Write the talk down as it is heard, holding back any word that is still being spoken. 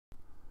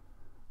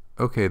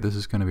Okay, this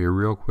is going to be a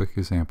real quick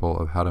example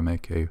of how to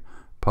make a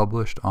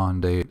published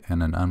on date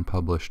and an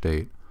unpublished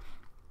date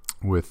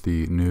with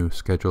the new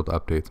scheduled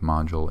updates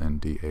module in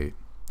D8.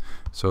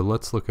 So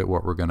let's look at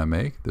what we're going to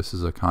make. This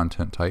is a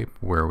content type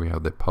where we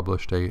have the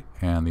published date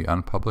and the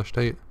unpublished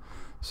date.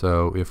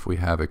 So if we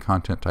have a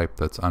content type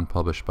that's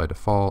unpublished by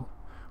default,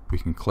 we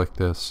can click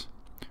this,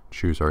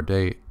 choose our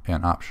date,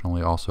 and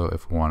optionally also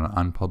if we want an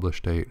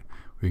unpublished date,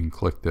 we can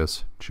click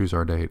this, choose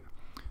our date,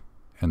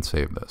 and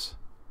save this.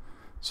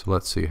 So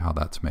let's see how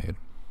that's made.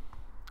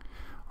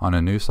 On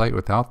a new site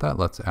without that,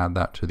 let's add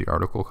that to the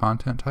article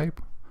content type.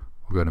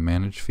 We'll go to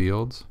Manage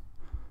Fields,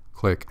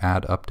 click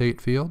Add Update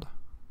Field,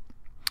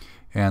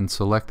 and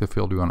select the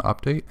field we want to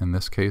update. In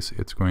this case,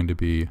 it's going to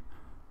be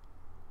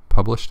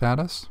Publish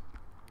Status.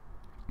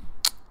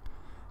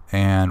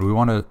 And we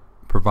want to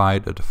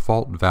provide a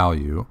default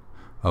value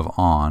of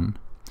On,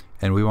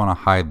 and we want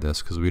to hide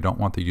this because we don't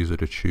want the user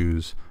to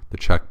choose the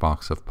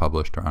checkbox of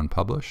Published or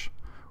Unpublished.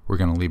 We're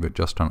going to leave it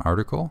just on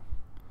Article,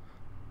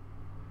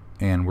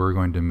 and we're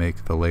going to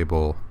make the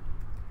label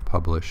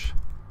Publish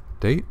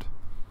Date.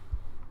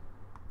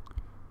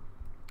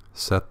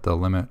 Set the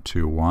limit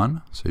to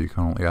 1, so you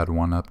can only add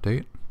one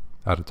update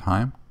at a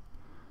time.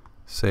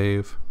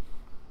 Save.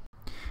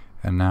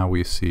 And now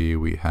we see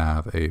we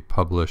have a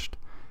published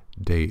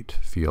date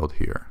field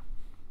here.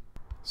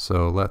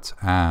 So let's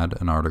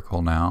add an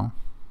article now.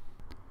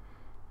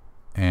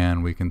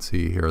 And we can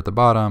see here at the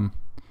bottom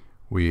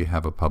we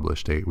have a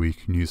published date. We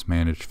can use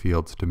Manage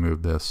Fields to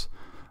move this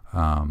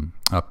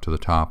up to the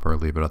top or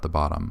leave it at the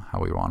bottom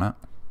how we want it.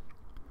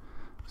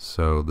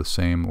 So the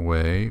same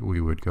way we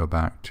would go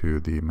back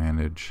to the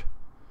Manage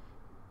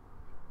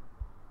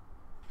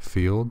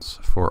Fields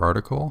for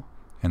article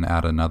and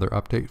add another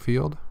update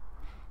field.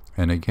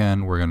 And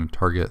again, we're going to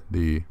target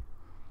the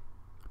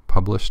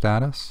publish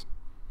status.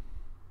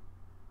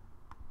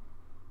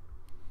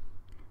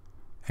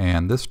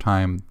 And this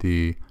time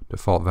the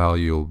default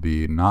value will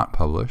be not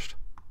published.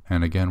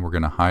 And again, we're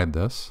going to hide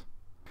this.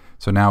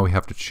 So now we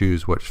have to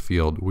choose which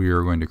field. We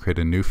are going to create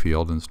a new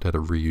field instead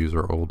of reuse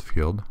our old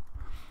field.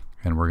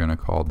 And we're going to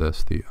call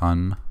this the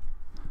unpublish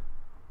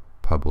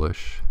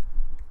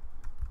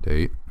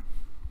date.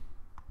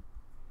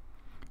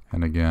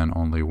 And again,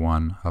 only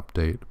one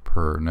update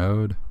per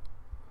node.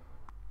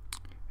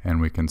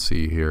 And we can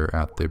see here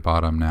at the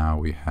bottom now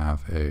we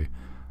have a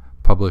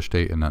published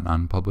date and an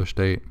unpublished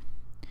date.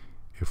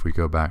 If we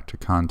go back to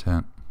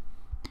content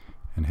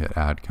and hit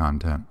add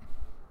content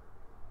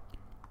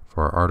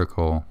for our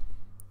article,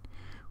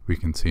 we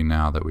can see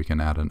now that we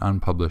can add an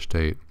unpublished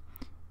date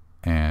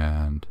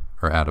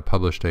or add a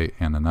published date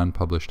and an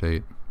unpublished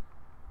date.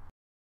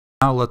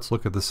 Now let's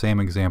look at the same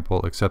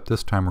example, except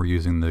this time we're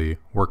using the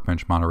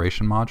Workbench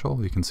moderation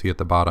module. You can see at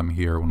the bottom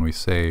here when we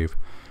save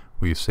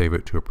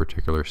it to a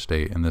particular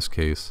state, in this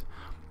case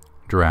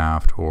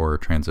draft, or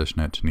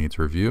transition it to needs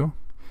review.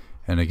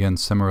 And again,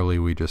 similarly,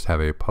 we just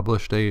have a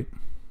publish date,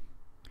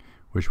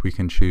 which we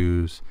can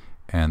choose,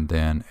 and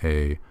then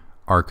a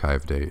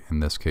archive date. In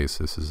this case,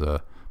 this is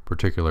a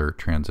particular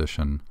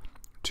transition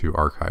to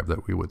archive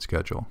that we would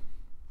schedule.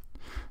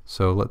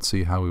 So let's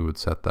see how we would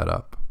set that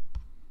up.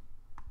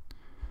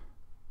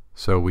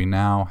 So we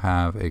now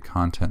have a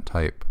content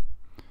type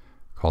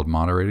called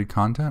moderated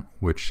content,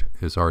 which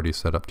is already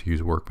set up to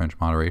use Workbench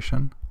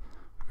moderation.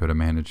 Go to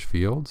Manage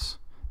Fields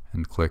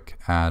and click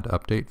Add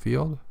Update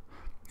Field.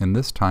 And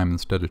this time,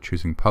 instead of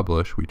choosing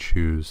Publish, we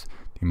choose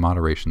the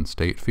Moderation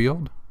State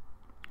field,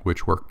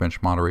 which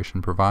Workbench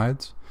moderation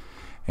provides.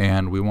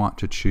 And we want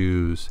to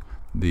choose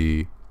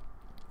the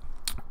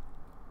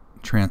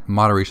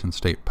moderation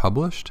state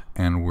published,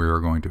 and we're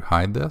going to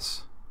hide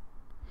this.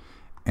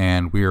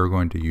 And we are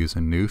going to use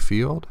a new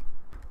field.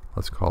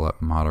 Let's call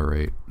it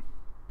Moderate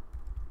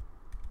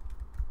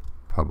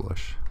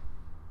Publish.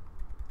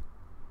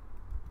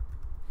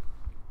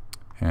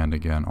 And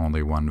again,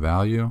 only one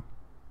value.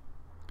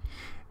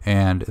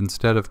 And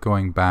instead of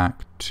going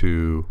back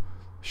to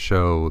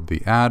show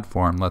the add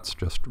form, let's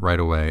just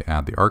right away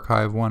add the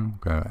archive one.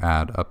 Go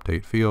add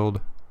update field.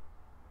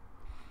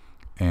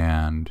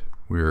 And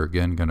we're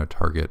again going to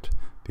target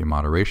the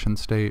moderation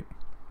state.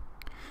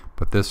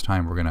 But this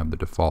time we're going to have the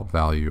default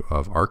value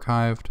of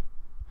archived.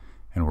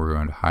 And we're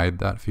going to hide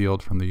that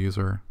field from the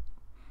user.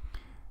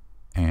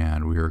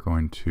 And we are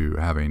going to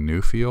have a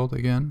new field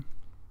again.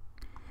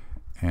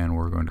 And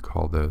we're going to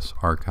call this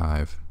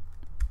archive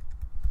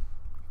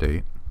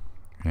date.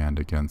 And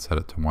again, set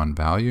it to one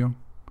value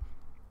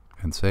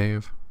and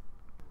save.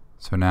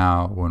 So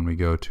now when we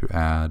go to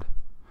add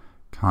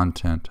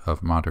content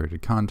of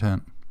moderated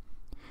content,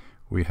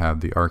 we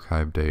have the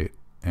archive date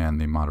and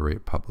the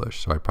moderate publish.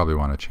 So I probably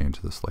want to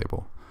change this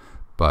label,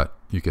 but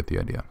you get the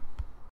idea.